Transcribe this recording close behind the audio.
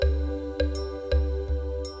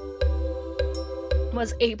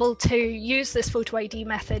was able to use this photo ID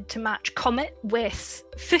method to match Comet with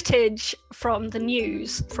footage from the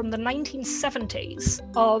news from the 1970s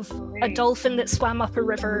of a dolphin that swam up a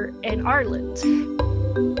river in Ireland.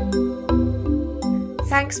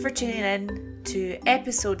 Thanks for tuning in to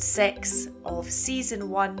episode 6 of season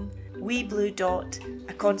 1, Wee Blue Dot,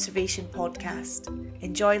 a conservation podcast.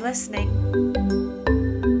 Enjoy listening.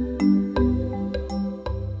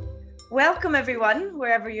 Welcome everyone,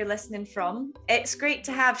 wherever you're listening from. It's great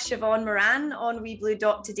to have Siobhan Moran on Wee Blue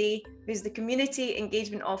Dot today, who's the Community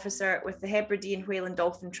Engagement Officer with the Hebridean Whale and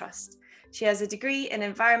Dolphin Trust. She has a degree in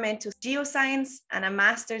environmental geoscience and a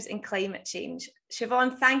master's in climate change.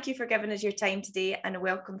 Siobhan, thank you for giving us your time today and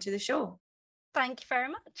welcome to the show. Thank you very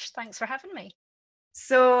much. Thanks for having me.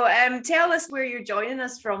 So tell us where you're joining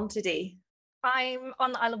us from today. I'm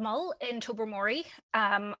on the Isle of Mull in Tobermory.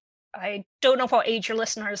 I don't know what age your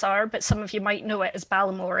listeners are, but some of you might know it as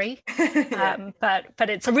Balamory. But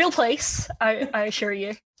it's a real place, I assure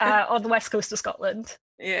you, on the west coast of Scotland.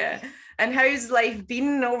 Yeah. And how's life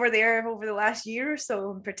been over there over the last year or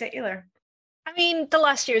so in particular? I mean, the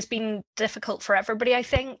last year has been difficult for everybody, I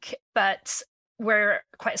think, but we're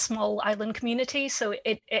quite a small island community, so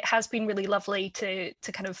it has been really lovely to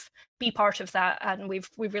kind of be part of that, and we've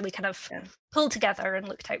really kind of pulled together and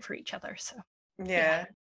looked out for each other. So yeah.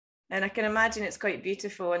 And I can imagine it's quite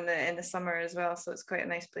beautiful in the summer as well, so it's quite a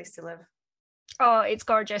nice place to live. Oh, it's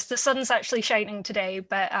gorgeous. The sun's actually shining today,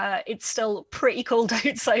 but it's still pretty cold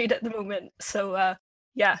outside at the moment. So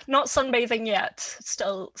yeah, not sunbathing yet.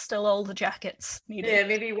 Still all the jackets needed. Yeah,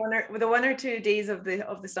 maybe one or 2 days of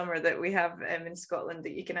the summer that we have in Scotland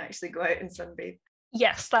that you can actually go out and sunbathe.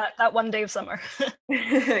 Yes, that one day of summer.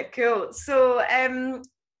 Cool. So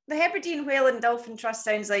the Hebridean Whale and Dolphin Trust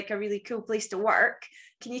sounds like a really cool place to work.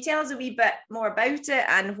 Can you tell us a wee bit more about it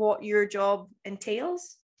and what your job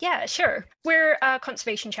entails? Yeah, sure. We're a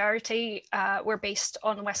conservation charity. We're based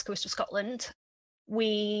on the west coast of Scotland.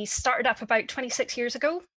 We started up about 26 years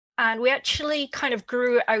ago, and we actually kind of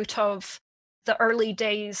grew out of the early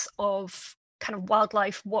days of kind of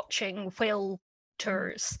wildlife watching whale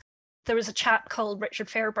tours. There was a chap called Richard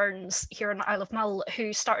Fairburns here on the Isle of Mull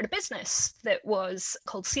who started a business that was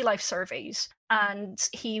called Sea Life Surveys, and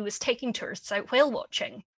he was taking tourists out whale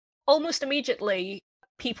watching. Almost immediately,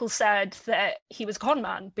 people said that he was a con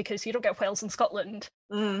man because you don't get whales in Scotland.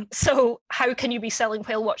 So how can you be selling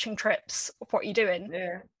whale watching trips? What are you doing?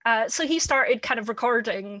 Yeah. So he started kind of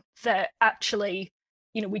recording that actually,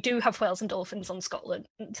 you know, we do have whales and dolphins on Scotland,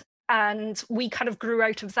 and we kind of grew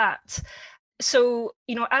out of that. So,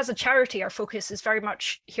 you know, as a charity, our focus is very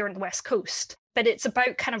much here on the West Coast, but it's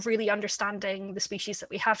about kind of really understanding the species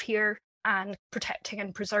that we have here and protecting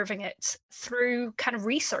and preserving it through kind of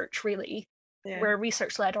research, really. Yeah. We're a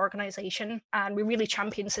research-led organisation and we really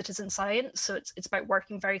champion citizen science. So it's about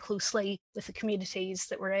working very closely with the communities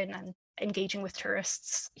that we're in and engaging with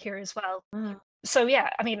tourists here as well. So yeah,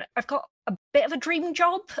 I mean, I've got a bit of a dream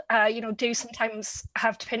job. You know, do sometimes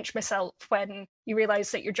have to pinch myself when you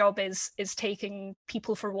realise that your job is taking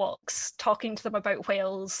people for walks, talking to them about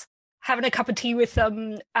whales, having a cup of tea with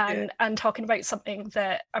them, and talking about something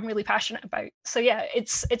that I'm really passionate about. So yeah,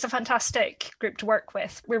 it's a fantastic group to work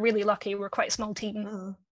with. We're really lucky. We're quite a small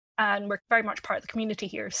team, and we're very much part of the community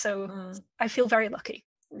here. So I feel very lucky.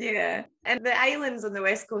 Yeah, and the islands on the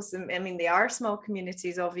west coast, I mean, they are small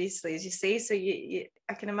communities, obviously, as you say. So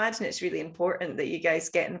I can imagine it's really important that you guys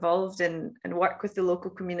get involved and work with the local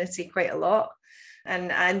community quite a lot.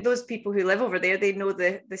 And those people who live over there, they know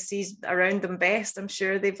the seas around them best. I'm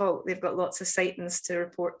sure they've got lots of sightings to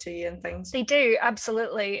report to you and things. They do,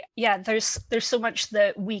 absolutely. Yeah, there's so much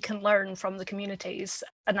that we can learn from the communities,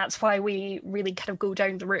 and that's why we really kind of go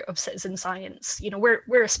down the route of citizen science. You know,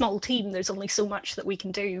 we're a small team. There's only so much that we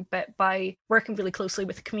can do, but by working really closely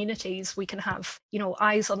with the communities, we can have, you know,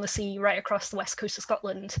 eyes on the sea right across the west coast of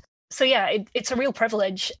Scotland. So yeah, it's a real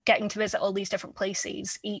privilege getting to visit all these different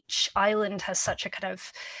places. Each island has such a kind of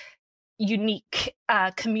unique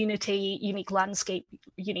community, unique landscape,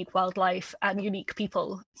 unique wildlife, and unique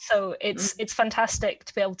people. So it's fantastic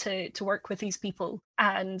to be able to work with these people.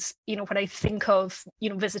 And you know, when I think of, you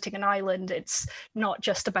know, visiting an island, it's not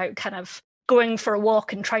just about kind of going for a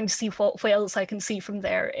walk and trying to see what whales I can see from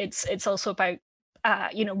there. It's also about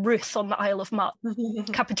you know, Ruth on the Isle of Mull,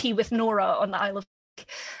 cup of tea with Nora on the Isle of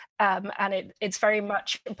and it's very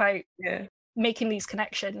much about making these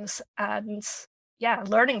connections and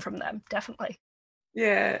learning from them, definitely.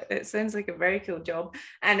 Yeah, it sounds like a very cool job.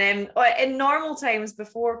 And in normal times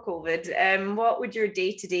before COVID, what would your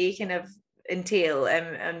day-to-day kind of entail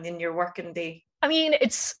in your working day? I mean,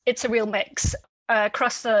 it's a real mix.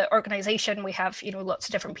 Across the organization, we have, lots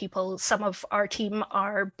of different people. Some of our team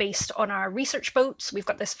are based on our research boats. We've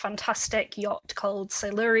got this fantastic yacht called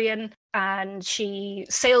Silurian, and she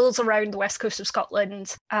sails around the west coast of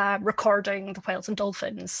Scotland, recording the whales and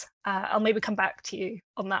dolphins. I'll maybe come back to you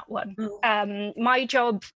on that one. My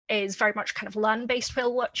job is very much kind of land-based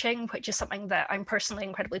whale watching, which is something that I'm personally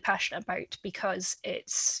incredibly passionate about because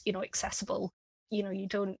it's, accessible. You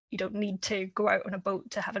don't need to go out on a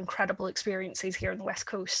boat to have incredible experiences here on the West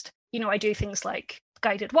Coast. I do things like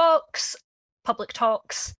guided walks, public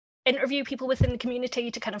talks, interview people within the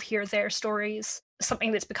community to kind of hear their stories.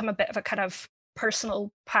 Something that's become a bit of a kind of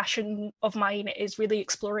personal passion of mine is really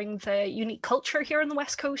exploring the unique culture here on the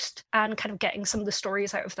West Coast and kind of getting some of the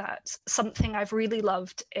stories out of that. Something I've really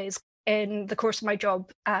loved is, in the course of my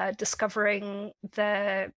job, discovering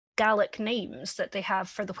the Gaelic names that they have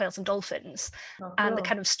for the whales and dolphins, and the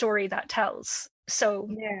kind of story that tells. So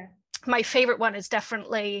my favorite one is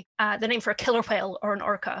definitely the name for a killer whale or an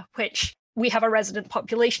orca, which we have a resident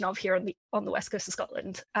population of here on the west coast of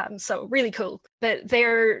Scotland. So really cool. But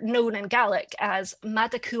they're known in Gaelic as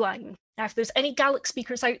Madacuain. Now, if there's any Gaelic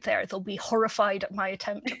speakers out there, they'll be horrified at my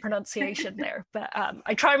attempt at pronunciation there, but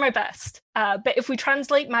I try my best. But if we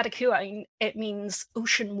translate Madacuain, it means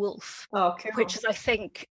ocean wolf, which is, I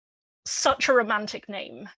think, such a romantic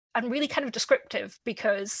name and really kind of descriptive,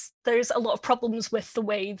 because there's a lot of problems with the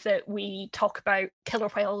way that we talk about killer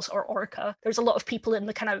whales or orca. There's a lot of people in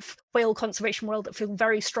the kind of whale conservation world that feel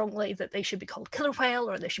very strongly that they should be called killer whale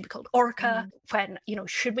or they should be called orca, when,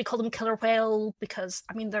 should we call them killer whale? Because,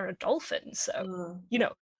 they're a dolphin. So,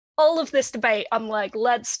 all of this debate, I'm like,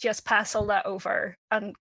 let's just pass all that over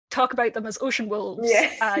and talk about them as ocean wolves,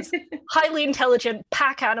 as highly intelligent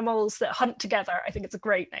pack animals that hunt together. I think it's a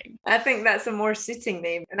great name. I think that's a more suiting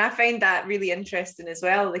name. And I find that really interesting as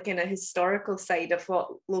well, the kind of historical side of what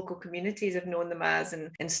local communities have known them as,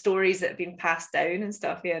 and stories that have been passed down and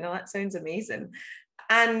stuff. Yeah, no, that sounds amazing.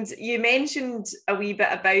 And you mentioned a wee bit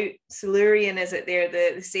about Silurian, is it there,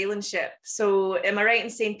 the sailing ship? So am I right in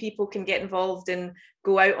saying people can get involved and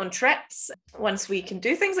go out on trips once we can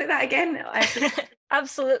do things like that again?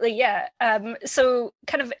 Absolutely, yeah. So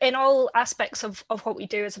kind of in all aspects of what we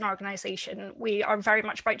do as an organisation, we are very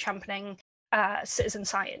much about championing citizen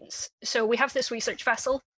science. So we have this research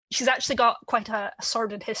vessel. She's actually got quite a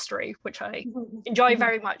sordid history, which I enjoy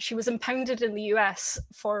very much. She was impounded in the US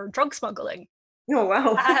for drug smuggling. Oh,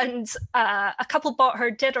 wow. And a couple bought her,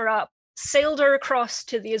 did her up, sailed her across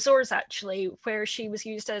to the Azores, actually, where she was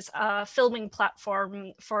used as a filming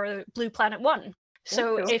platform for Blue Planet One.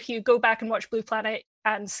 So if you go back and watch Blue Planet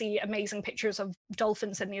and see amazing pictures of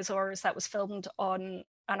dolphins in the Azores, that was filmed on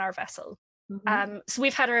our vessel. So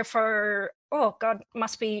we've had her for,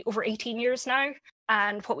 must be over 18 years now.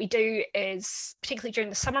 And what we do is, particularly during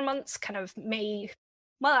the summer months, kind of May,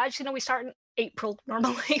 we start in April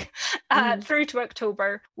normally, through to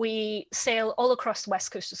October, we sail all across the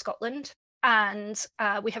west coast of Scotland. And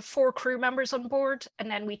we have 4 crew members on board, and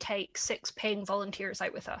then we take 6 paying volunteers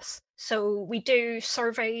out with us. So we do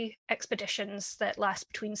survey expeditions that last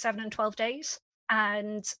between 7 and 12 days.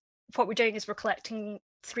 And what we're doing is we're collecting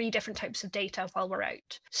 3 different types of data while we're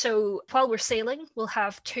out. So while we're sailing, we'll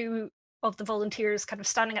have 2 of the volunteers kind of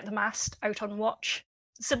standing at the mast out on watch,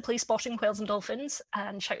 simply spotting whales and dolphins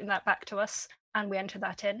and shouting that back to us, and we enter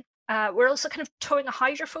that in. We're also kind of towing a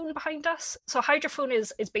hydrophone behind us. So a hydrophone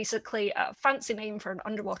is basically a fancy name for an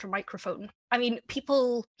underwater microphone.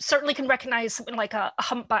 People certainly can recognize something like a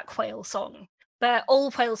humpback whale song, but all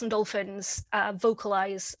whales and dolphins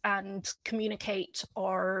vocalize and communicate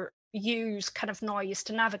or use kind of noise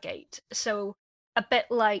to navigate. So a bit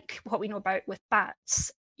like what we know about with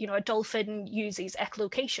bats, a dolphin uses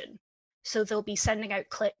echolocation. So they'll be sending out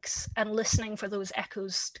clicks and listening for those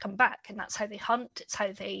echoes to come back. And that's how they hunt. It's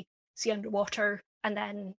how they see underwater. And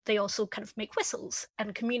then they also kind of make whistles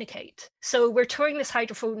and communicate. So we're towing this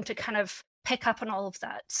hydrophone to kind of pick up on all of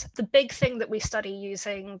that. The big thing that we study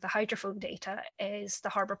using the hydrophone data is the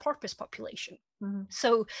harbour porpoise population.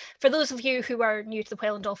 So for those of you who are new to the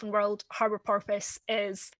whale and dolphin world, harbour porpoise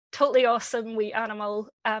is totally awesome wee animal.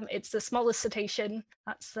 It's the smallest cetacean.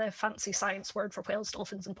 That's the fancy science word for whales,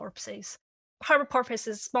 dolphins, and porpoises. Harbour porpoise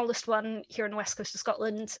is the smallest one here on the west coast of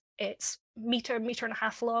Scotland. It's meter and a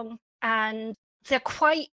half long, and they're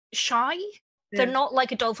quite shy. They're not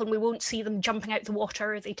like a dolphin. We won't see them jumping out the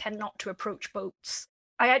water. They tend not to approach boats.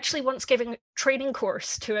 I actually once gave a training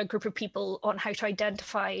course to a group of people on how to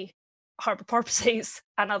identify harbour porpoises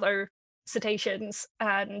and other cetaceans,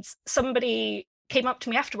 and somebody came up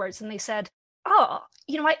to me afterwards and they said, I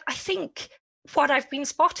think what I've been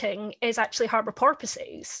spotting is actually harbour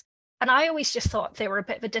porpoises. And I always just thought they were a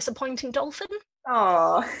bit of a disappointing dolphin.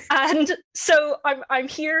 Oh. And so I'm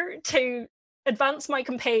here to advance my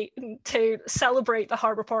campaign to celebrate the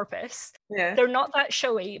harbour porpoise. Yeah. They're not that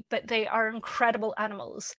showy, but they are incredible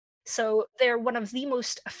animals. So they're one of the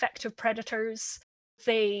most effective predators.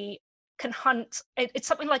 They can hunt. It's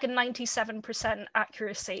something like a 97%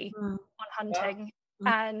 accuracy Mm. on Wow. hunting.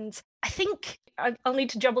 Mm. And I think I'll need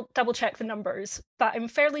to double check the numbers, but I'm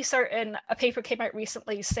fairly certain a paper came out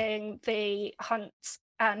recently saying they hunt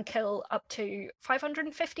and kill up to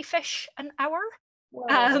 550 fish an hour.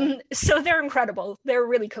 Whoa. So they're incredible. They're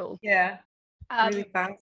really cool. Yeah. Really Um,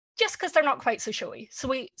 fast. just because they're not quite so showy. So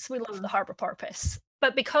we love the Mm. harbour porpoise.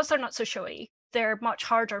 But because they're not so showy, they're much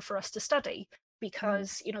harder for us to study Mm.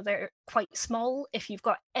 because they're quite small. If you've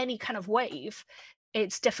got any kind of wave,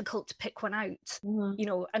 it's difficult to pick one out,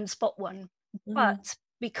 Mhm. and spot one. Mhm. But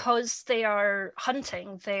because they are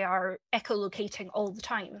hunting, they are echolocating all the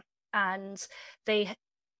time, and they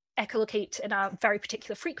echolocate in a very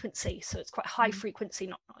particular frequency, so it's quite high Mm.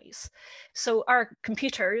 frequency noise. So our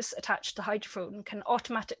computers attached to the hydrophone can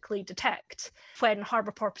automatically detect when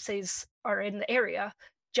harbour porpoises are in the area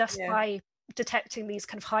just Yeah. by detecting these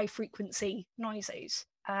kind of high frequency noises.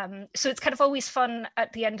 So it's kind of always fun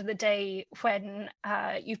at the end of the day when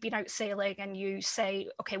you've been out sailing and you say,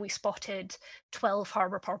 okay, we spotted 12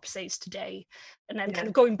 harbour porpoises today. And then kind Yeah.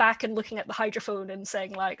 of going back and looking at the hydrophone and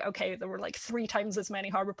saying like, okay, there were like 3 times as many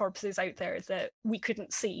harbour porpoises out there that we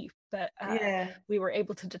couldn't see, but Yeah. we were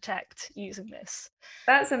able to detect using this.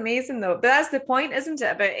 That's amazing though. But that's the point, isn't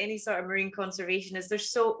it, about any sort of marine conservation, is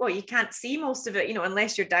there's you can't see most of it,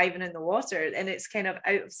 unless you're diving in the water, and it's kind of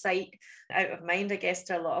out of sight, out of mind, I guess,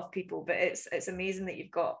 to a lot of people. But it's amazing that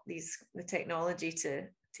you've got the technology to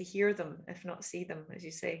hear them, if not see them, as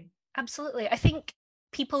you say. Absolutely. I think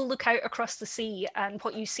people look out across the sea and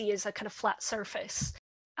what you see is a kind of flat surface.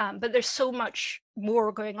 But there's so much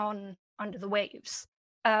more going on under the waves.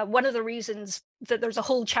 One of the reasons that there's a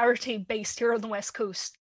whole charity based here on the West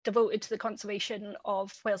Coast devoted to the conservation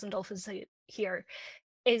of whales and dolphins here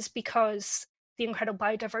is because the incredible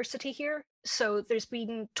biodiversity here. So there's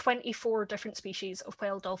been 24 different species of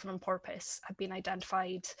whale, dolphin, and porpoise have been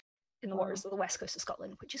identified in the waters of the west coast of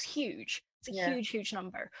Scotland, which is huge. It's a Yeah. huge, huge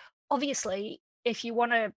number. Obviously, if you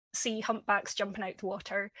want to see humpbacks jumping out the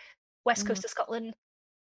water, west Mhm. coast of Scotland,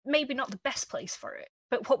 maybe not the best place for it.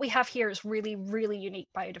 But what we have here is really, really unique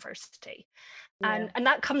biodiversity. Yeah. And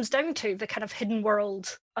that comes down to the kind of hidden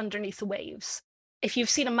world underneath the waves. If you've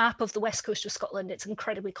seen a map of the west coast of Scotland, it's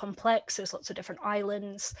incredibly complex. There's lots of different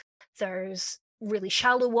islands. There's really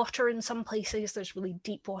shallow water in some places, there's really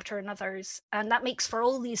deep water in others, and that makes for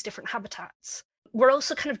all these different habitats. We're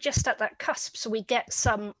also kind of just at that cusp, so we get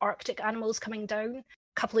some Arctic animals coming down. A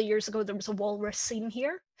couple of years ago, there was a walrus seen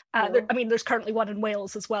here. Cool. There's currently one in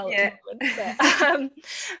Wales as well Yeah. at the moment.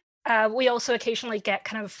 But we also occasionally get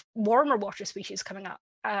kind of warmer water species coming up.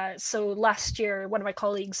 So last year, one of my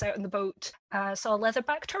colleagues out on the boat saw a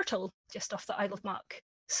leatherback turtle just off the Isle of Muck.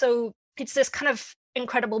 So it's this kind of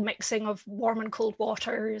incredible mixing of warm and cold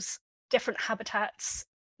waters, different habitats,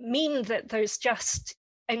 mean that there's just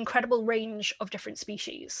an incredible range of different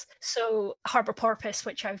species. So harbour porpoise,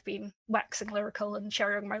 which I've been waxing lyrical and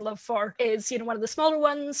sharing my love for, is one of the smaller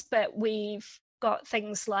ones, but we've got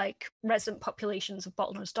things like resident populations of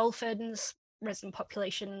bottlenose dolphins, resident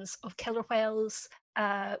populations of killer whales.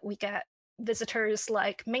 We get visitors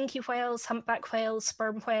like minke whales, humpback whales,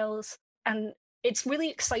 sperm whales, and it's really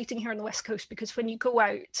exciting here on the West Coast because when you go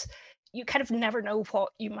out, you kind of never know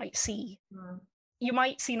what you might see. You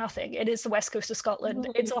might see nothing. It is the West Coast of Scotland.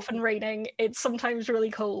 It's often raining. It's sometimes really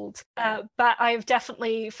cold. But I've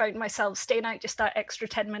definitely found myself staying out just that extra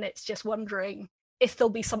 10 minutes, just wondering if there'll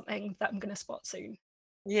be something that I'm going to spot soon.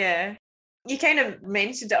 Yeah. You kind of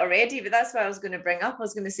mentioned it already, but that's what I was going to bring up. I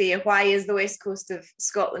was going to say, why is the west coast of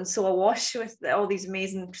Scotland so awash with all these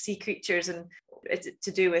amazing sea creatures, and is it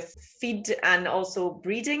to do with feed and also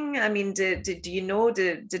breeding? I mean, do you know,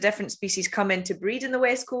 do different species come in to breed in the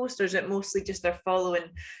west coast, or is it mostly just they're following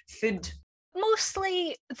food?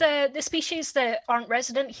 Mostly the species that aren't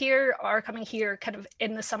resident here are coming here kind of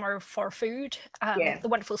in the summer for food. The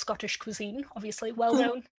wonderful Scottish cuisine, obviously, well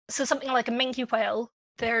known. So something like a minke whale,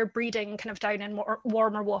 they're breeding kind of down in more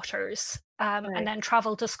warmer waters and then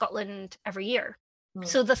travel to Scotland every year.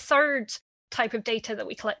 So the third type of data that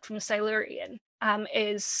we collect from Silurian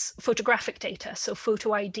is photographic data, so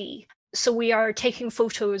photo ID. So we are taking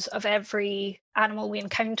photos of every animal we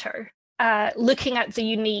encounter, looking at the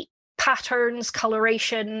unique patterns,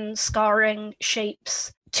 coloration, scarring,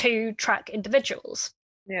 shapes to track individuals.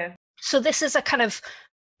 Yeah. So this is a kind of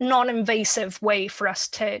non-invasive way for us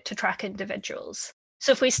to track individuals.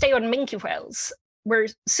 So if we stay on minke whales, we're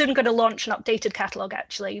soon going to launch an updated catalogue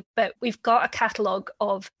actually, but we've got a catalogue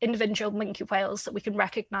of individual minke whales that we can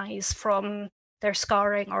recognise from their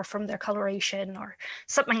scarring or from their coloration or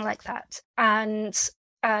something like that. And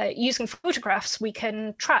using photographs, we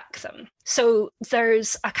can track them. So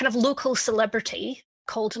there's a kind of local celebrity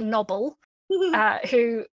called Nobble,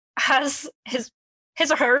 who has his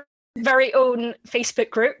or her very own Facebook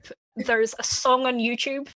group. There's a song on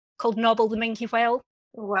YouTube called Nobble the Minke Whale.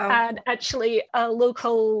 Wow. And actually, a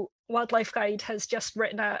local wildlife guide has just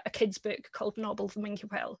written a kid's book called Nobble the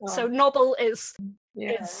Minke Whale. Oh. So Nobble is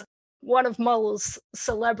one of Mull's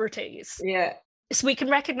celebrities. Yeah. So we can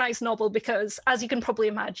recognize Nobble because, as you can probably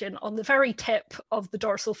imagine, on the very tip of the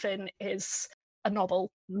dorsal fin is a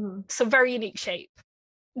Nobble. Mm-hmm. So very unique shape.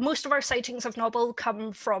 Most of our sightings of Nobble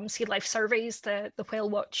come from Sea Life Surveys, the Whale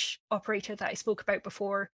Watch operator that I spoke about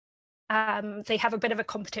before. They have a bit of a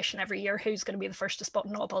competition every year who's going to be the first to spot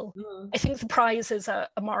Nobble. Mm. I think the prize is a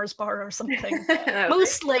Mars bar or something.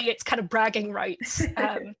 Mostly it's kind of bragging rights.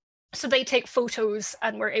 So they take photos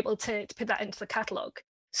and we're able to put that into the catalogue.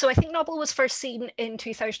 So I think Nobble was first seen in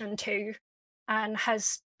 2002 and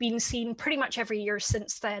has been seen pretty much every year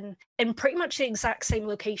since then in pretty much the exact same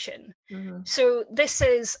location. Mm-hmm. So this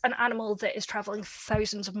is an animal that is traveling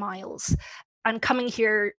thousands of miles and coming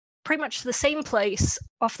here pretty much to the same place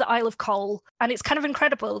off the Isle of Coll. And it's kind of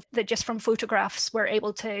incredible that just from photographs, we're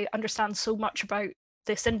able to understand so much about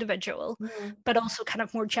this individual, but also kind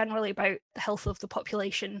of more generally about the health of the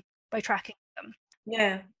population by tracking them.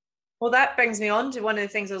 Yeah. Well, that brings me on to one of the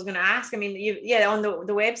things I was going to ask. I mean, on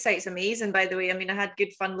the website's amazing, by the way. I mean, I had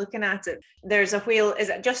good fun looking at it. There's a whale. Is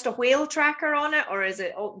it just a whale tracker on it, or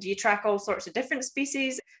do you track all sorts of different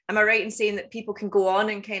species? Am I right in saying that people can go on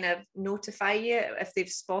and kind of notify you if they've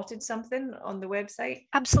spotted something on the website?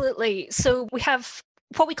 Absolutely. So we have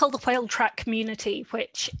what we call the Whale Track community,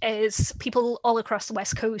 which is people all across the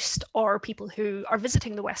West Coast or people who are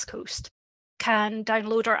visiting the West Coast can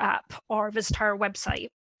download our app or visit our website.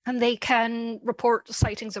 And they can report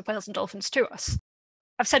sightings of whales and dolphins to us.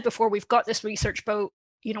 I've said before, we've got this research boat,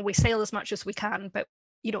 we sail as much as we can, but,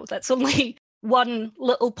 that's only one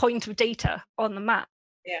little point of data on the map.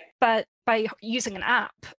 Yeah. But by using an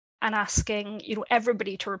app and asking,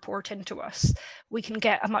 everybody to report into us, we can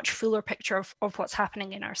get a much fuller picture of what's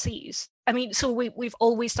happening in our seas. I mean, so we've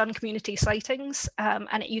always done community sightings,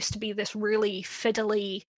 and it used to be this really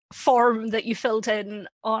fiddly form that you filled in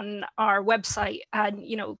on our website, and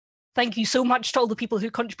thank you so much to all the people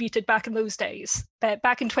who contributed back in those days. But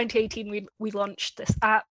back in 2018 we launched this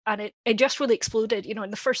app, and it just really exploded.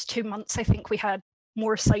 In the first 2 months I think we had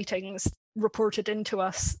more sightings reported into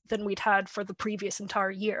us than we'd had for the previous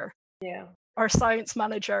entire year. Yeah, our science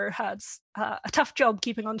manager has a tough job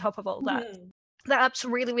keeping on top of all that. The app's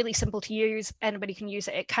really, really simple to use. Anybody can use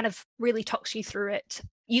it. It kind of really talks you through it.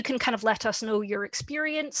 You can kind of let us know your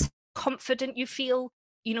experience, confident you feel.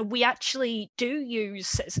 We actually do use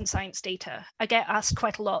citizen science data. I get asked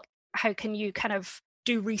quite a lot, how can you kind of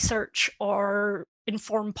do research or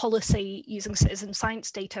inform policy using citizen science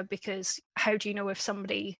data? Because how do you know if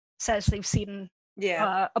somebody says they've seen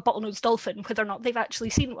a bottlenose dolphin, whether or not they've actually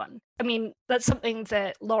seen one? I mean, that's something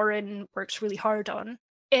that Lauren works really hard on.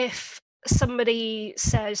 If somebody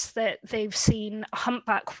says that they've seen a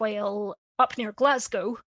humpback whale up near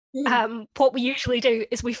Glasgow, what we usually do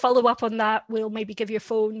is we follow up on that. We'll maybe give you a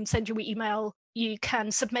phone, send you an email. You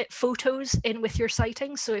can submit photos in with your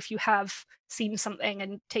sighting. So if you have seen something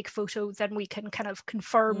and take a photo, then we can kind of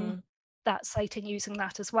confirm that sighting using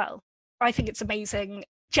that as well. I think it's amazing.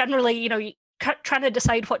 Generally, trying to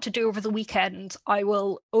decide what to do over the weekend, I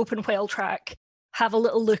will open Whale Track, have a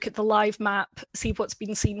little look at the live map, see what's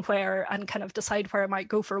been seen where, and kind of decide where I might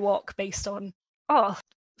go for a walk based on,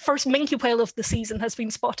 first minke whale of the season has been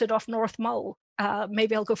spotted off North Mull.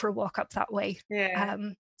 Maybe I'll go for a walk up that way. Yeah.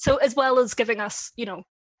 So as well as giving us,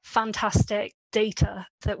 fantastic data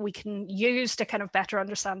that we can use to kind of better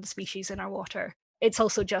understand the species in our water, it's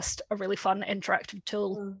also just a really fun interactive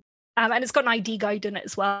tool. And it's got an ID guide in it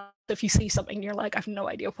as well. If you see something, you're like, I have no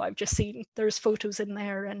idea what I've just seen. There's photos in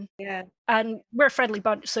there, and we're a friendly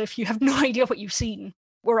bunch. So if you have no idea what you've seen,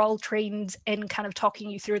 we're all trained in kind of talking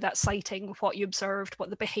you through that sighting, what you observed, what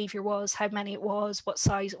the behavior was, how many it was, what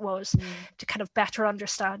size it was, to kind of better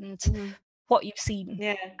understand what you've seen.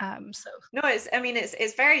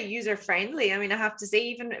 It's very user friendly. I mean, I have to say,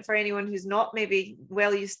 even for anyone who's not maybe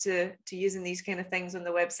well used to using these kind of things on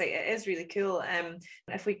the website, it is really cool.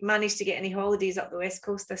 If we manage to get any holidays up the West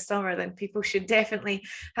Coast this summer, then people should definitely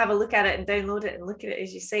have a look at it and download it and look at it,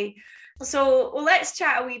 as you say. So let's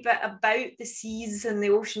chat a wee bit about the seas and the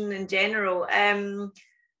ocean in general.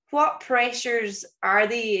 What pressures are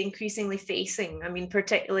they increasingly facing? I mean,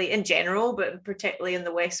 particularly in general, but particularly in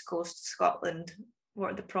the West Coast of Scotland.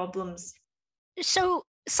 What are the problems? So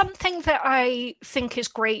something that I think is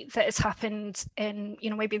great that has happened in,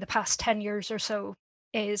 maybe the past 10 years or so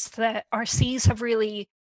is that our seas have really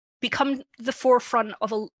become the forefront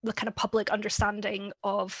of the kind of public understanding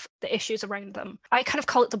of the issues around them. I kind of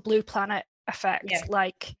call it the blue planet effect. Yeah.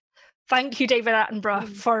 Like, thank you, David Attenborough,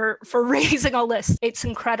 for raising all this. It's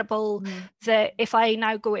incredible that if I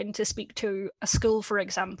now go in to speak to a school, for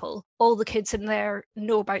example, all the kids in there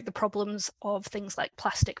know about the problems of things like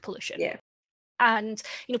plastic pollution. Yeah. And,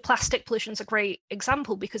 plastic pollution is a great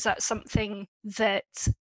example because that's something that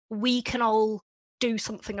we can all do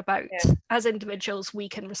something about. Yeah. As individuals, we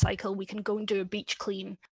can recycle, we can go and do a beach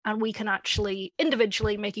clean, and we can actually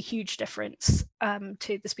individually make a huge difference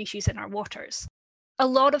to the species in our waters. A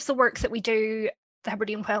lot of the work that we do, the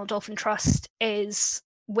Hebridean Whale and Dolphin Trust, is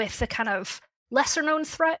with the kind of lesser known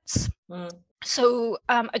threats. So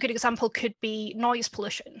a good example could be noise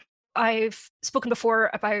pollution. I've spoken before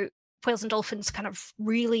about whales and dolphins kind of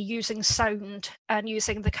really using sound and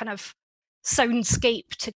using the kind of soundscape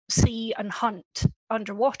to see and hunt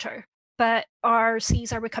underwater. But our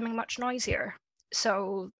seas are becoming much noisier.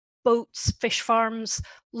 So boats, fish farms,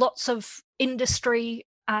 lots of industry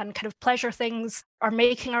and kind of pleasure things are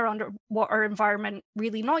making our underwater environment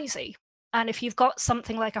really noisy. And if you've got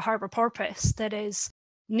something like a harbour porpoise that is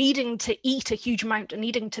needing to eat a huge amount and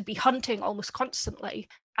needing to be hunting almost constantly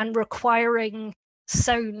and requiring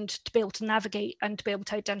sound to be able to navigate and to be able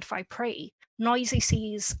to identify prey, noisy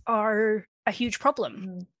seas are a huge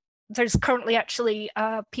problem. There's currently actually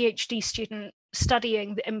a PhD student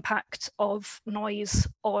studying the impact of noise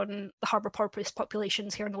on the harbour porpoise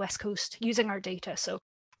populations here on the West Coast using our data. So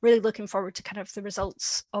really looking forward to kind of the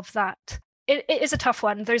results of that. It is a tough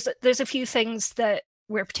one. There's a few things that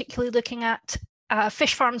we're particularly looking at.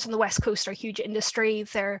 Fish farms on the West Coast are a huge industry.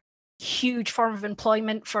 They're a huge form of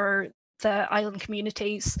employment for the island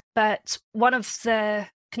communities. But one of the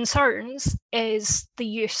concerns is the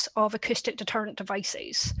use of acoustic deterrent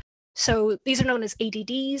devices. So these are known as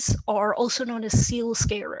ADDs, or also known as seal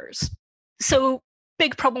scarers. So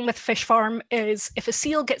big problem with fish farm is if a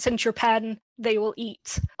seal gets into your pen, they will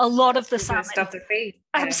eat a lot of the salmon. Stuff their face.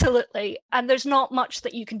 Absolutely. And there's not much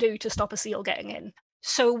that you can do to stop a seal getting in.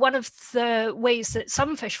 So one of the ways that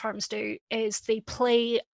some fish farms do is they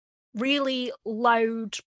play really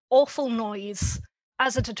loud, awful noise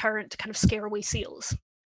as a deterrent to kind of scare away seals.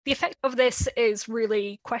 The effect of this is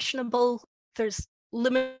really questionable. There's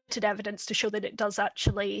limited evidence to show that it does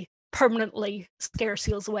actually permanently scare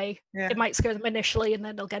seals away. Yeah. It might scare them initially and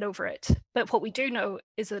then they'll get over it. But what we do know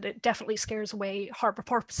is that it definitely scares away harbour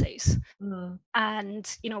porpoises.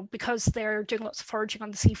 And, because they're doing lots of foraging on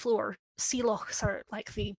the seafloor, sea lochs are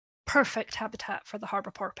like the perfect habitat for the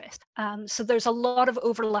harbour porpoise. So there's a lot of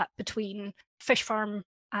overlap between fish farm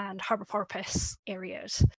and harbour porpoise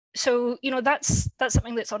areas. So, that's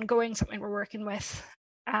something that's ongoing, something we're working with,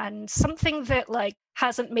 and something that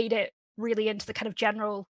hasn't made it really into the kind of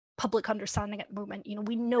general public understanding at the moment.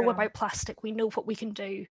 We know about plastic, we know what we can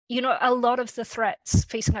do. A lot of the threats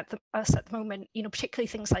facing us at the moment, particularly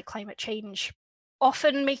things like climate change,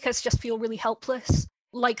 often make us just feel really helpless,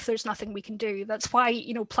 like there's nothing we can do. That's why,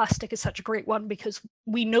 plastic is such a great one, because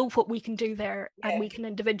we know what we can do there and we can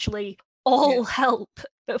individually all help.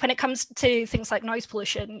 But when it comes to things like noise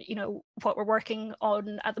pollution, what we're working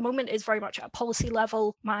on at the moment is very much at a policy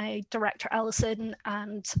level. My director, Alison,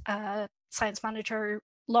 and science manager,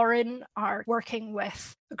 Lauren, are working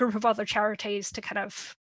with a group of other charities to kind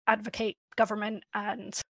of advocate government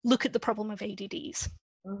and look at the problem of ADDs.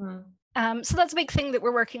 So that's a big thing that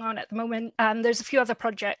we're working on at the moment. There's a few other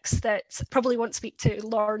projects that probably won't speak to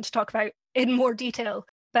Lauren to talk about in more detail,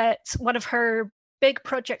 but one of her big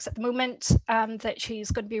projects at the moment that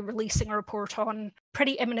she's going to be releasing a report on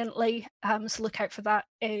pretty imminently, so look out for that,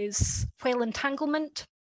 is whale entanglement.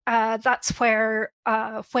 That's where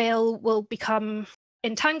a whale will become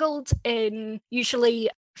entangled in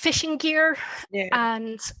usually fishing gear,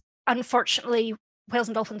 and unfortunately whales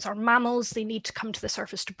and dolphins are mammals. They need to come to the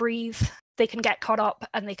surface to breathe. They can get caught up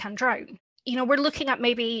and they can drown. We're looking at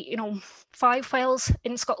maybe 5 whales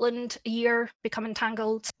in Scotland a year become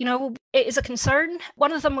entangled. It is a concern.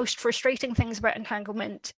 One of the most frustrating things about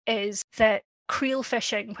entanglement is that creel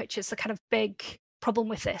fishing, which is the kind of big problem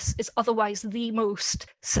with this, is otherwise the most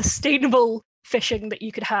sustainable fishing that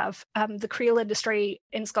you could have. The creel industry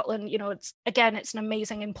in Scotland, it's an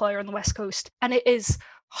amazing employer on the West Coast, and it is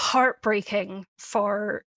heartbreaking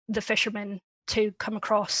for the fishermen to come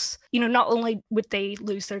across. Not only would they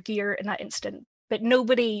lose their gear in that instant, but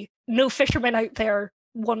no fishermen out there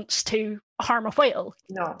wants to harm a whale.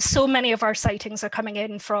 No. So many of our sightings are coming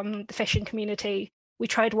in from the fishing community. We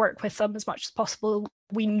try to work with them as much as possible.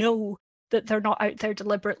 We know that they're not out there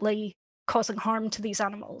deliberately causing harm to these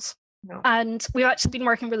animals. No. And we've actually been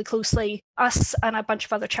working really closely, us and a bunch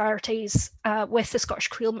of other charities, with the Scottish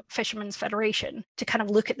Creel Fishermen's Federation to kind of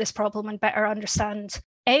look at this problem and better understand,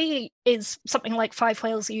 is something like 5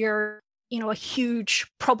 whales a year, a huge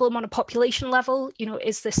problem on a population level?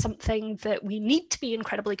 Is this something that we need to be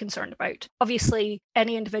incredibly concerned about? Obviously,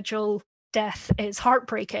 any individual death is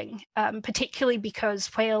heartbreaking, particularly because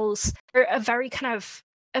whales are a very kind of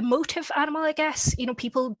emotive animal, I guess.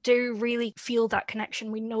 People do really feel that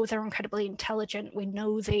connection. We know they're incredibly intelligent. We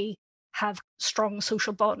know they have strong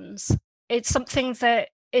social bonds. It's something that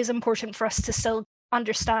is important for us to still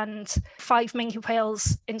understand. 5 minke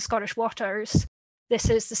whales in Scottish waters. This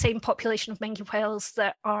is the same population of minke whales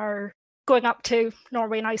that are going up to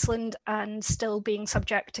Norway and Iceland and still being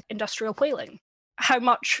subject to industrial whaling. How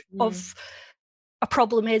much of a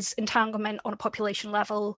problem is entanglement on a population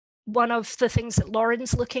level? One of the things that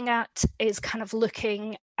Lauren's looking at is kind of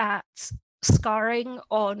looking at scarring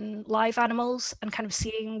on live animals and kind of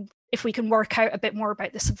seeing if we can work out a bit more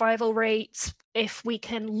about the survival rates, if we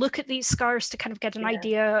can look at these scars to kind of get an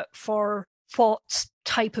idea for what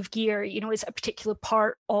type of gear, is a particular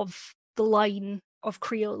part of the line of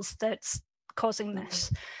creels that's causing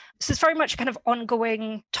this. So it's very much a kind of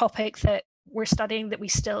ongoing topic that we're studying that we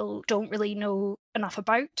still don't really know enough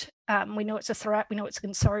about. We know it's a threat, we know it's a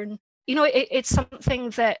concern. It's something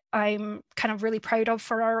that I'm kind of really proud of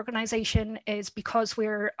for our organisation, is because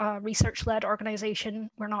we're a research-led organisation,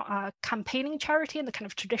 we're not a campaigning charity in the kind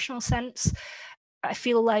of traditional sense. I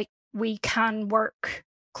feel like we can work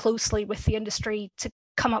closely with the industry to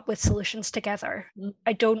come up with solutions together.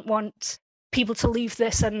 I don't want people to leave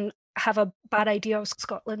this and have a bad idea of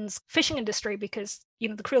Scotland's fishing industry, because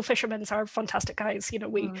the creel fishermen are fantastic guys.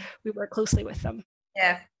 We work closely with them.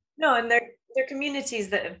 Yeah, no, and they're communities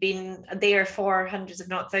that have been there for hundreds, if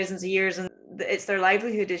not thousands of years, and it's their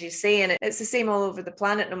livelihood, as you say, and it's the same all over the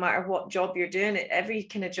planet. No matter what job you're doing, every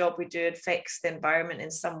kind of job we do affects the environment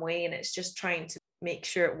in some way, and it's just trying to make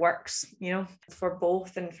sure it works, for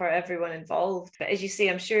both and for everyone involved. But as you say,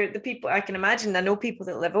 I'm sure the people, I can imagine, I know people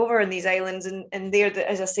that live over in these islands, and they're,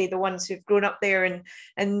 as I say, the ones who've grown up there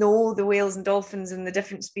and know the whales and dolphins and the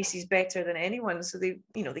different species better than anyone. So they,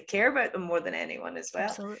 they care about them more than anyone as well.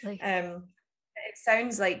 Absolutely. It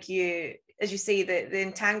sounds like you, as you say,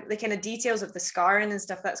 the kind of details of the scarring and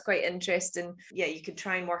stuff, that's quite interesting. Yeah, you could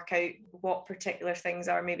try and work out what particular things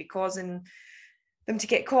are maybe causing them to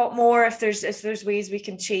get caught more, if there's ways we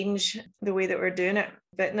can change the way that we're doing it.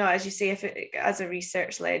 But no, as you say, as a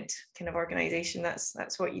research-led kind of organisation, that's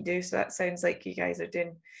what you do. So that sounds like you guys are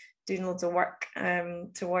doing loads of work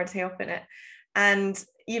towards helping it. And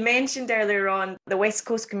you mentioned earlier on the West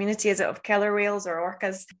Coast community, is it, of killer whales or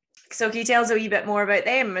orcas? So can you tell us a wee bit more about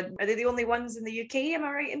them? Are they the only ones in the UK, am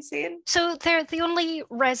I right in saying? So they're the only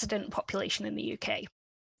resident population in the UK.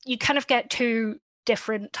 You kind of get 2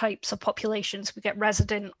 different types of populations. We get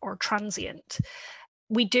resident or transient.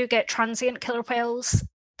 We do get transient killer whales,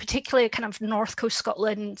 particularly kind of North Coast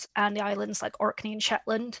Scotland and the islands like Orkney and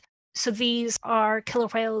Shetland. So these are killer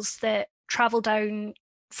whales that travel down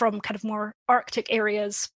from kind of more Arctic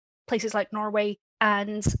areas, places like Norway,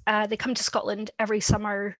 and they come to Scotland every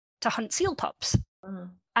summer to hunt seal pups.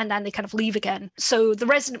 And then they kind of leave again. So the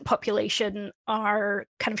resident population are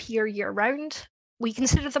kind of here year round. We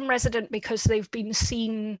consider them resident because they've been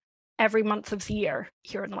seen every month of the year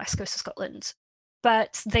here on the west coast of Scotland.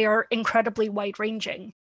 But they are incredibly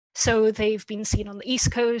wide-ranging. So they've been seen on the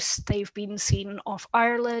east coast, they've been seen off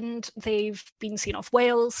Ireland, they've been seen off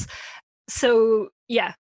Wales. So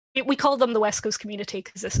yeah, we call them the West Coast community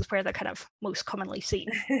because this is where they're kind of most commonly seen.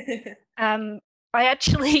 I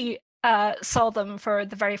actually saw them for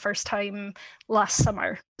the very first time last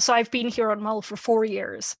summer. So I've been here on Mull for 4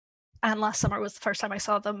 years. And last summer was the first time I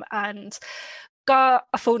saw them, and got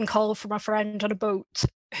a phone call from a friend on a boat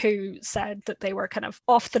who said that they were kind of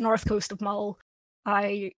off the north coast of Mull.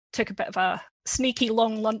 I took a bit of a sneaky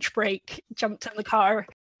long lunch break, jumped in the car,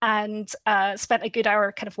 and spent a good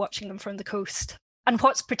hour kind of watching them from the coast. And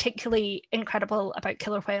what's particularly incredible about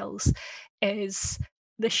killer whales is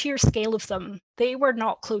the sheer scale of them. They were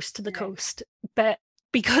not close to the coast, but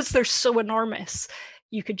because they're so enormous,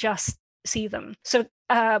 you could just see them. So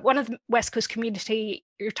one of the West Coast community,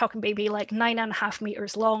 you're talking maybe like 9.5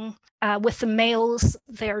 meters long. With the males,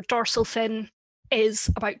 their dorsal fin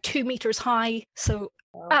is about 2 meters high. So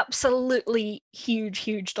absolutely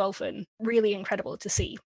huge dolphin. Really incredible to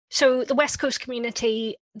see. So the West Coast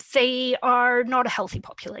community, they are not a healthy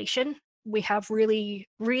population. we have really,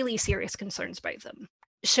 really serious concerns about them.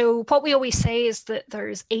 So what we always say is that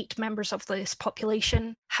there's 8 members of this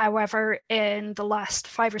population. However, in the last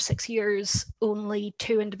 5 or 6 years, only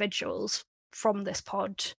 2 individuals from this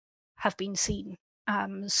pod have been seen.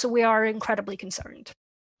 So we are incredibly concerned.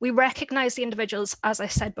 We recognize the individuals, as I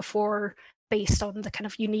said before, based on the kind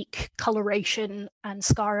of unique coloration and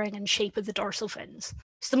scarring and shape of the dorsal fins.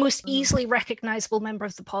 So the most easily recognizable member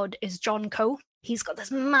of the pod is John Coe. He's got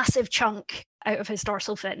this massive chunk out of his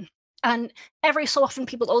dorsal fin. And every so often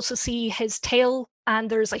people also see his tail, and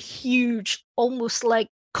there's a huge, almost like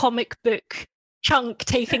comic book chunk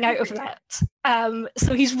taking out of that.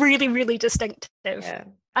 So he's really, really distinctive. Yeah.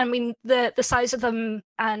 I mean, the size of them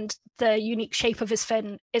and the unique shape of his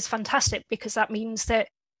fin is fantastic, because that means that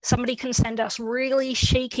somebody can send us really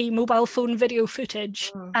shaky mobile phone video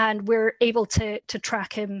footage and we're able to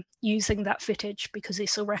track him using that footage because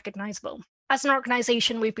he's so recognizable. As an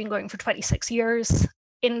organization, we've been going for 26 years.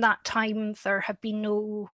 In that time, there have been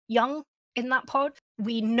no young in that pod.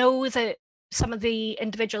 We know that some of the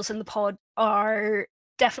individuals in the pod are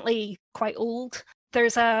definitely quite old.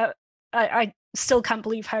 There's I still can't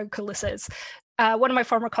believe how cool this is. One of my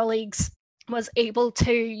former colleagues was able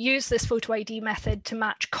to use this photo ID method to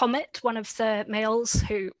match Comet, one of the males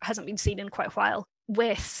who hasn't been seen in quite a while,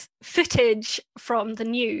 with footage from the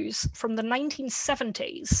news from the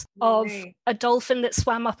 1970s of a dolphin that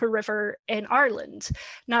swam up a river in Ireland.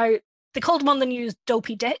 Now, they called him on the news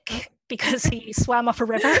Dopey Dick because he swam up a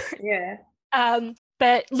river. Yeah.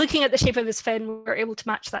 But looking at the shape of his fin, we were able to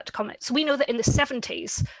match that to Comet. So we know that in the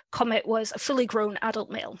 70s, Comet was a fully grown adult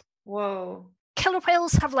male. Whoa. Killer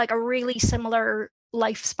whales have like a really similar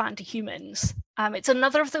lifespan to humans. It's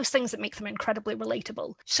another of those things that make them incredibly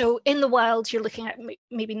relatable. So in the wild, you're looking at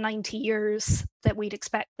maybe 90 years that we'd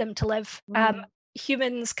expect them to live.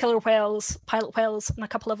 Humans, killer whales, pilot whales, and a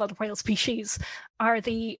couple of other whale species are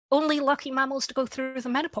the only lucky mammals to go through the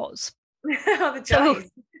menopause. So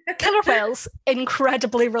killer whales,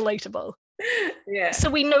 incredibly relatable. Yeah. So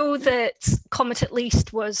we know that Comet at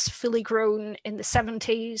least was fully grown in the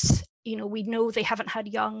 70s. You know, we know they haven't had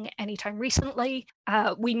young anytime recently.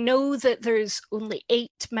 We know that there's only 8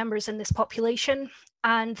 members in this population,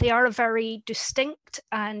 and they are a very distinct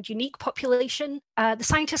and unique population. The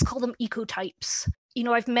scientists call them ecotypes. You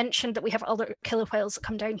know, I've mentioned that we have other killer whales that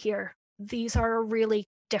come down here. These are a really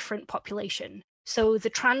different population. So the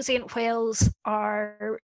transient whales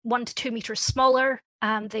are 1 to 2 meters smaller.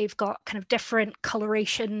 They've got kind of different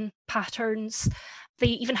coloration patterns. They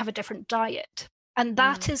even have a different diet. And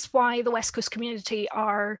that is why the West Coast community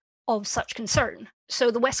are of such concern.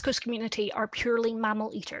 So the West Coast community are purely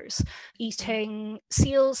mammal eaters, eating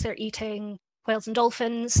seals, they're eating whales and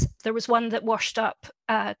dolphins. There was one that washed up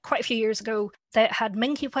quite a few years ago that had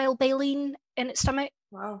minke whale baleen in its stomach.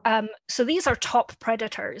 Wow. So these are top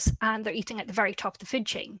predators, and they're eating at the very top of the food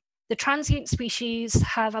chain. The transient species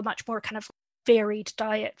have a much more kind of varied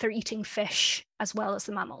diet. They're eating fish as well as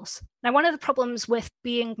the mammals. Now, one of the problems with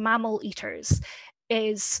being mammal eaters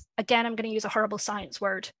is, again, I'm going to use a horrible science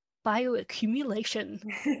word, bioaccumulation.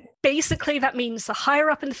 Basically, that means the higher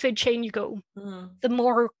up in the food chain you go, the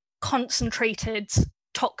more concentrated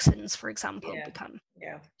toxins, for example, become.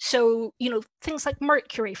 Yeah. So, you know, things like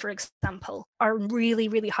mercury, for example, are really,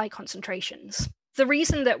 really high concentrations. The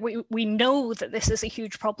reason that we know that this is a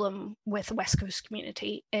huge problem with the West Coast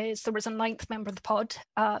community is there was a 9th member of the pod,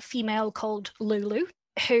 a female called Lulu,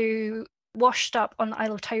 who washed up on the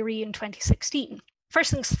Isle of Tiree in 2016.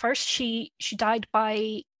 First things first, she died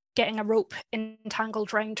by getting a rope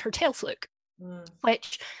entangled around her tail fluke,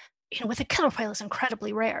 which, you know, with a killer whale is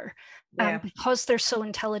incredibly rare. Because they're so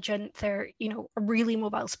intelligent, they're, you know, a really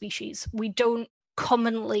mobile species. We don't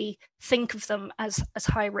commonly think of them as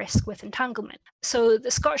high risk with entanglement. So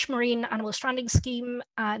the Scottish Marine Animal Stranding Scheme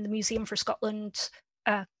and the Museum for Scotland,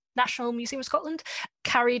 National Museum of Scotland,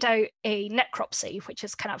 carried out a necropsy, which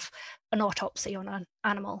is kind of an autopsy on an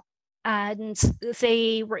animal. And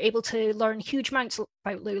they were able to learn huge amounts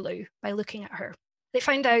about Lulu by looking at her. They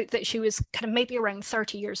found out that she was kind of maybe around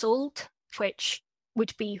 30 years old, which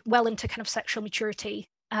would be well into kind of sexual maturity.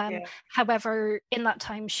 However, in that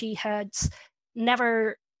time, she had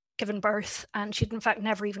never given birth, and she'd in fact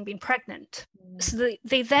never even been pregnant. So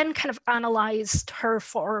they then kind of analysed her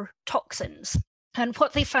for toxins. And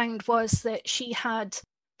what they found was that she had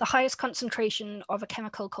the highest concentration of a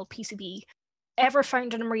chemical called PCB ever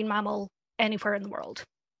found in a marine mammal anywhere in the world.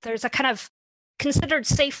 There's a kind of considered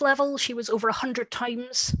safe level. She was over 100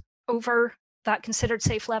 times over that considered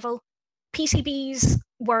safe level. PCBs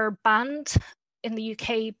were banned in the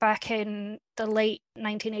UK back in the late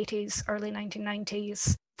 1980s, early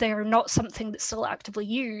 1990s. They're not something that's still actively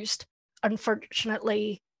used.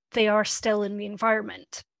 unfortunately, they are still in the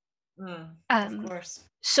environment. Of course.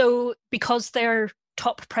 So because they're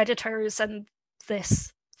top predators and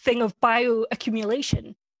this thing of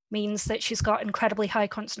bioaccumulation means that she's got incredibly high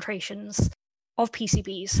concentrations of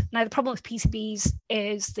PCBs. Now, the problem with PCBs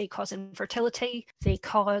is they cause infertility, they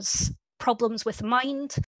cause problems with the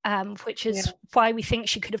mind, which is why we think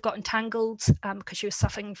she could have gotten tangled because she was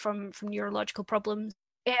suffering from neurological problems.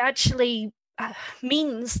 It actually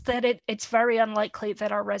means that it's very unlikely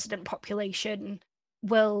that our resident population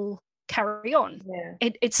will carry on.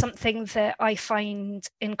 It's something that I find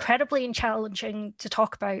incredibly challenging to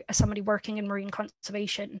talk about as somebody working in marine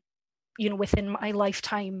conservation. Within my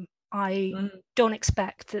lifetime, I don't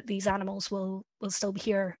expect that these animals will still be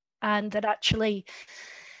here, and that actually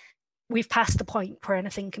we've passed the point where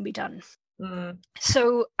anything can be done.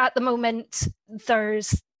 So at the moment,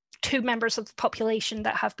 there's 2 members of the population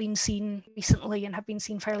that have been seen recently and have been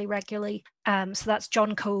seen fairly regularly. So that's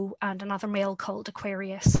John Coe and another male called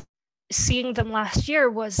Aquarius. Seeing them last year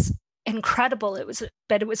was incredible.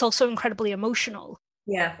 But it was also incredibly emotional.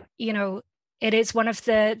 Yeah. It is one of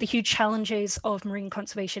the huge challenges of marine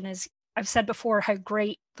conservation. Is I've said before how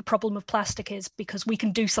great the problem of plastic is because we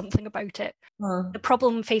can do something about it. The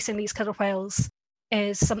problem facing these killer whales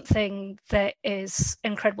is something that is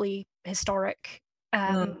incredibly historic,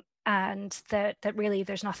 and that really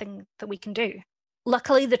there's nothing that we can do.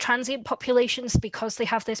 Luckily, the transient populations, because they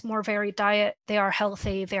have this more varied diet, they are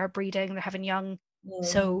healthy, they are breeding, they're having young.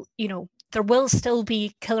 So, there will still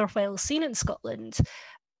be killer whales seen in Scotland,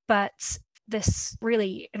 but this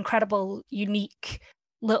really incredible, unique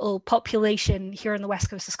little population here on the west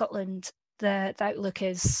coast of Scotland, the outlook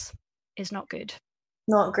is not good.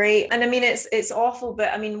 Not great. And I mean, it's awful,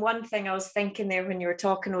 but I mean, one thing I was thinking there when you were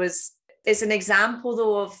talking was, it's an example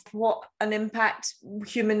though of what an impact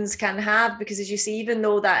humans can have, because as you see, even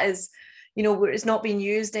though that is, it's not being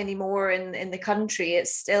used anymore in the country,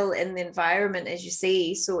 it's still in the environment, as you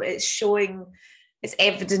say. So it's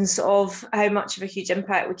evidence of how much of a huge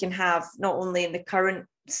impact we can have, not only in the current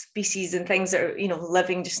species and things that are,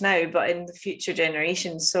 living just now, but in the future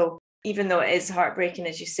generations. So even though it is heartbreaking,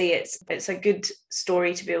 as you say, it's a good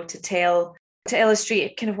story to be able to tell, to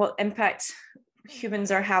illustrate kind of what impact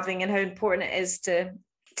humans are having and how important it is to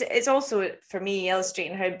it's also, for me,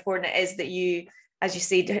 illustrating how important it is that you, as you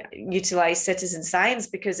say, to utilize citizen science,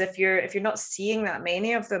 because if you're not seeing that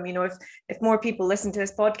many of them, if more people listen to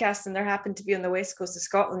this podcast and they happen to be on the west coast of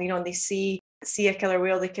Scotland, and they see a killer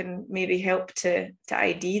whale, they can maybe help to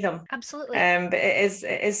ID them. Absolutely. But it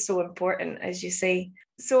is so important, as you say.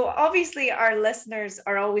 So obviously our listeners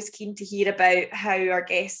are always keen to hear about how our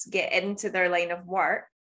guests get into their line of work.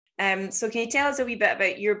 So can you tell us a wee bit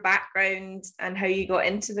about your background and how you got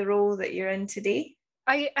into the role that you're in today?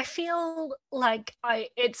 I feel like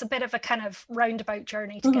it's a bit of a kind of roundabout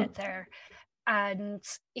journey to get there. And,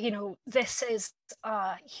 this is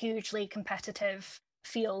a hugely competitive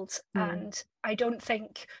field. And I don't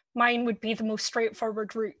think mine would be the most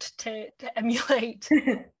straightforward route to emulate.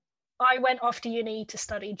 I went off to uni to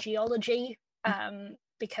study geology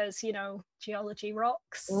because, geology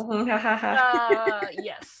rocks.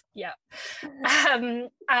 Yes, yeah.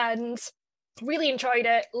 And really enjoyed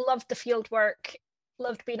it, loved the field work,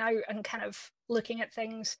 loved being out and kind of looking at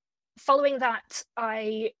things. Following that,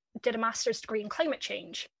 I did a master's degree in climate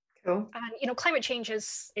change. Cool. And, climate change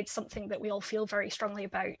it's something that we all feel very strongly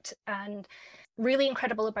about. And really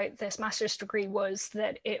incredible about this master's degree was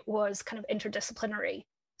that it was kind of interdisciplinary.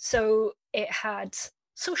 So it had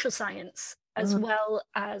social science as well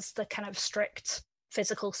as the kind of strict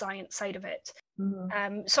physical science side of it.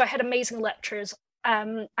 So I had amazing lectures.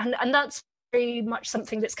 And that's very much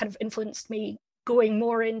something that's kind of influenced me going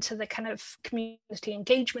more into the kind of community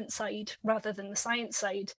engagement side rather than the science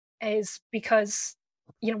side, is because,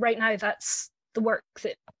 right now that's the work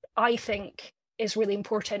that I think is really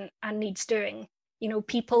important and needs doing.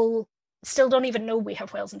 People still don't even know we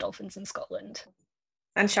have whales and dolphins in Scotland.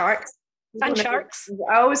 And sharks. And sharks.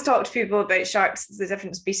 I always talk to people about sharks, the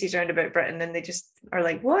different species around about Britain, and they just are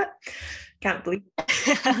like, what? Can't believe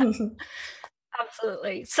it.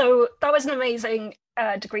 Absolutely. So that was an amazing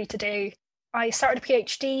degree to do. I started a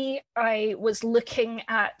PhD. I was looking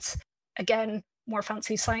at, again, more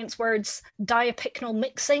fancy science words, diapicnal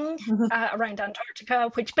mixing around Antarctica,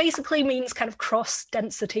 which basically means kind of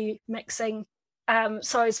cross-density mixing.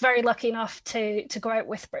 So I was very lucky enough to go out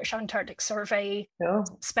with British Antarctic Survey,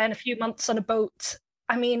 spend a few months on a boat.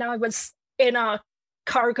 I mean, I was in a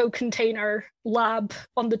cargo container lab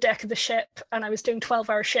on the deck of the ship, and I was doing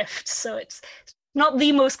 12-hour shifts. So it's not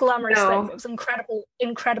the most glamorous thing. It was an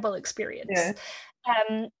incredible experience.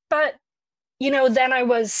 Yeah. But, then I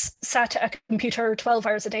was sat at a computer 12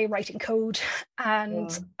 hours a day writing code,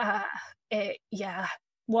 and it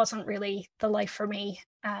wasn't really the life for me.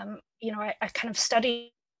 I kind of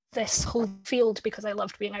studied this whole field because I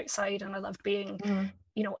loved being outside and I loved being,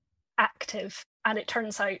 active. And it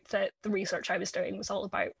turns out that the research I was doing was all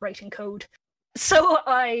about writing code. So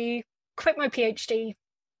I quit my PhD,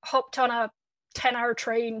 hopped on a 10-hour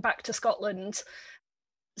train back to Scotland,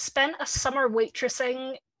 spent a summer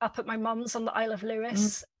waitressing up at my mum's on the Isle of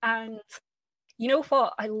Lewis. And you know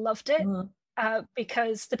what? I loved it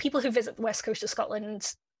because the people who visit the west coast of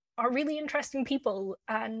Scotland are really interesting people.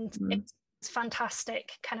 And it's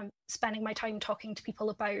fantastic kind of spending my time talking to people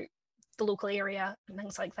about the local area and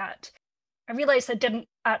things like that. I realized I didn't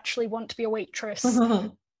actually want to be a waitress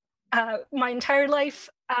my entire life.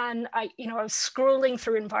 And I was scrolling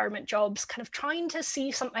through environment jobs, kind of trying to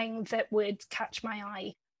see something that would catch my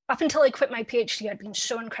eye. Up until I quit my PhD, I'd been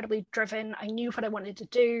so incredibly driven. I knew what I wanted to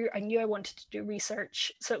do. I knew I wanted to do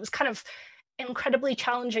research. So it was kind of incredibly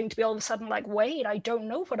challenging to be all of a sudden like, wait, I don't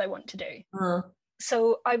know what I want to do.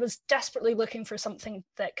 So I was desperately looking for something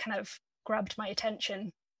that kind of grabbed my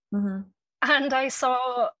attention. And I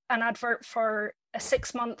saw an advert for a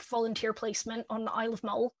 6-month volunteer placement on the Isle of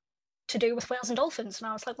Mull to do with whales and dolphins. And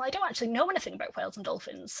I was like, well, I don't actually know anything about whales and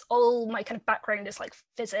dolphins. All my kind of background is like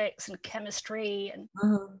physics and chemistry and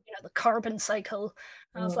the carbon cycle.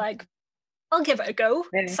 And I was like, I'll give it a go.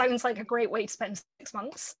 Really? Sounds like a great way to spend 6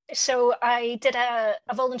 months. So I did a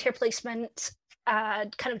volunteer placement,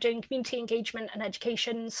 kind of doing community engagement and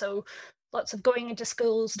education. So lots of going into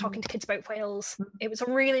schools, talking to kids about whales. It was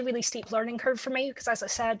a really, really steep learning curve for me because, as I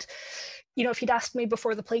said, if you'd asked me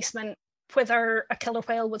before the placement whether a killer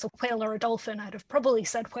whale was a whale or a dolphin, I'd have probably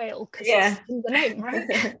said whale because it's in the name,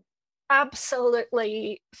 right?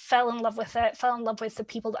 Absolutely fell in love with it, fell in love with the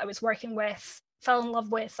people that I was working with, fell in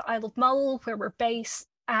love with the Isle of Mull, where we're based.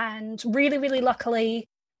 And really, really luckily,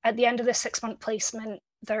 at the end of this 6-month placement,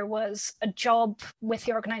 there was a job with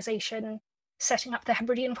the organisation setting up the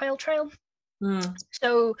Hebridean Whale Trail.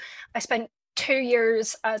 So I spent 2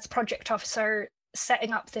 years as project officer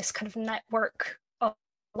setting up this kind of network of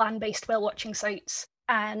land-based whale watching sites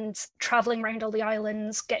and traveling around all the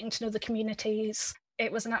islands, getting to know the communities.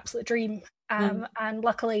 It was an absolute dream. And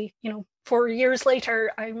luckily, 4 years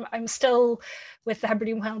later, I'm still with the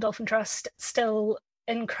Hebridean Whale and Dolphin Trust, still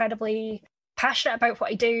incredibly passionate about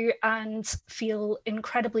what I do and feel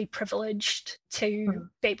incredibly privileged to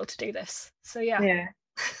be able to do this. So yeah.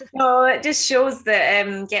 No, it just shows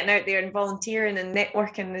that getting out there and volunteering and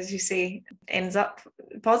networking, as you say, ends up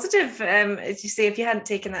positive. As you say, if you hadn't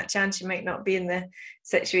taken that chance, you might not be in the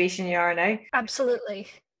situation you are now. Absolutely.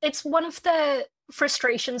 It's one of the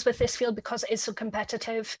frustrations with this field because it is so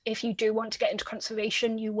competitive. If you do want to get into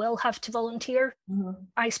conservation, you will have to volunteer.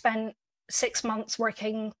 I spent 6 months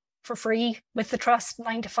working for free with the trust,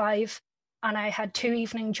 9 to 5, and I had 2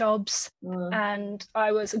 evening jobs and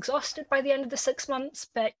I was exhausted by the end of the 6 months.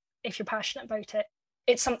 But if you're passionate about it,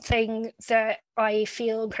 it's something that I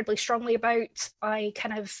feel incredibly strongly about. I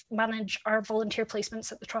kind of manage our volunteer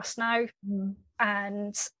placements at the trust now,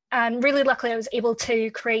 and really luckily I was able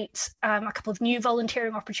to create a couple of new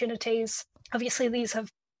volunteering opportunities. Obviously these have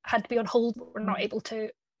had to be on hold. We're not able to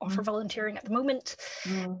offer volunteering at the moment,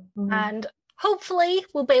 and hopefully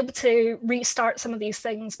we'll be able to restart some of these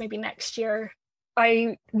things maybe next year.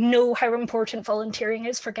 I know how important volunteering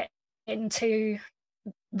is for getting into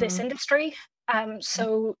this industry.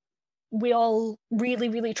 So we all really,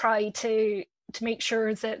 really try to make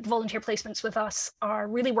sure that the volunteer placements with us are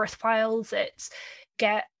really worthwhile, that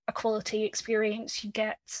get a quality experience, you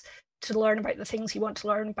get to learn about the things you want to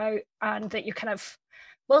learn about, and that you're kind of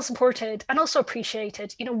well supported and also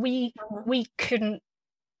appreciated. We couldn't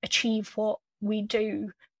achieve what we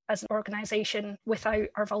do as an organisation without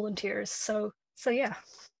our volunteers. So yeah.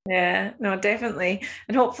 Yeah, no, definitely.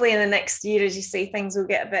 And hopefully in the next year, as you say, things will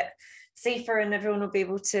get a bit safer and everyone will be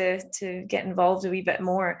able to get involved a wee bit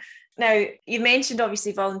more. Now, you mentioned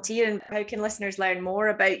obviously volunteering. How can listeners learn more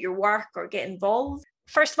about your work or get involved?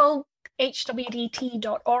 First of all,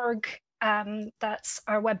 hwdt.org. That's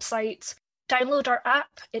our website. Download our app.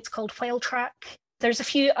 It's called Whale Track. There's a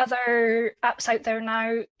few other apps out there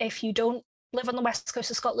now. If you don't live on the west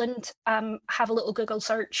coast of Scotland, have a little Google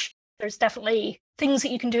search. There's definitely things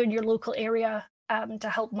that you can do in your local area to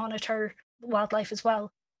help monitor wildlife as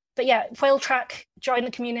well. But yeah, Whale Track, join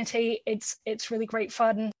the community. It's really great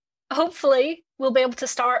fun. Hopefully, we'll be able to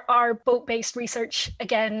start our boat-based research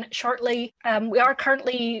again shortly. We are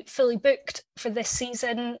currently fully booked for this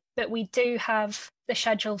season, but we do have the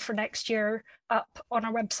schedule for next year up on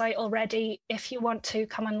our website already if you want to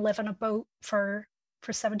come and live on a boat for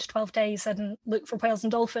for 7 to 12 days and look for whales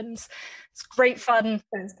and dolphins. It's great fun.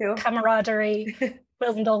 Sounds cool. Camaraderie,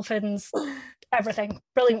 whales and dolphins, everything.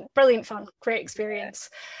 Brilliant fun. Great experience.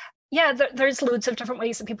 Yeah, there's loads of different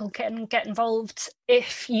ways that people can get involved.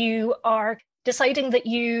 If you are deciding that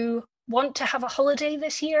you want to have a holiday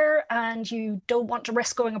this year and you don't want to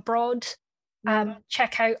risk going abroad,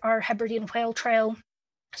 check out our Hebridean Whale Trail.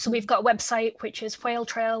 So we've got a website which is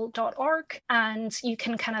whaletrail.org, and you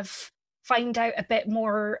can kind of find out a bit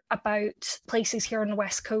more about places here on the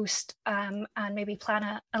West Coast, and maybe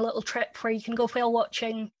plan a little trip where you can go whale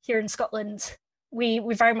watching here in Scotland. We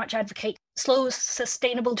very much advocate slow,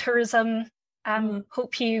 sustainable tourism.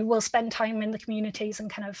 Hope you will spend time in the communities and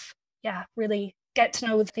kind of, really get to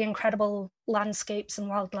know the incredible landscapes and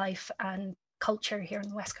wildlife and culture here on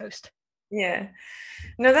the West Coast. Yeah,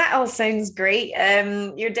 no, that all sounds great.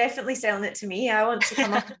 You're definitely selling it to me. I want to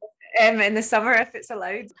come up in the summer if it's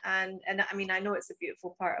allowed. And I mean, I know it's a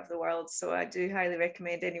beautiful part of the world, so I do highly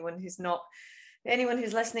recommend anyone who's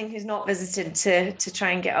listening who's not visited to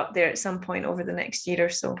try and get up there at some point over the next year or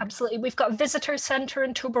so. Absolutely. We've got a visitor centre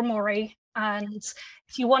in Tobermory, and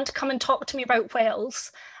if you want to come and talk to me about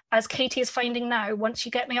whales, as Katie is finding now, once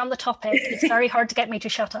you get me on the topic, it's very hard to get me to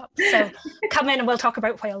shut up. So come in and we'll talk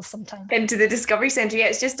about whales sometime. Into the Discovery Centre. Yeah,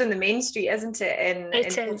 it's just on the main street, isn't it? In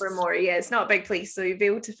Tobermory. Yeah, it's not a big place, so you'll be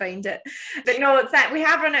able to find it. But no, it's that we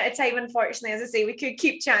have run out of time, unfortunately. As I say, we could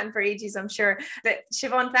keep chatting for ages, I'm sure. But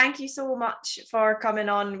Siobhan, thank you so much for coming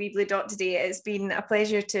on We Blue Dot today. It's been a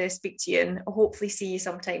pleasure to speak to you, and I'll hopefully see you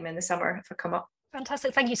sometime in the summer if I come up.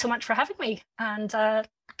 Fantastic. Thank you so much for having me and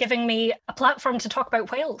giving me a platform to talk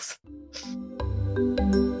about whales.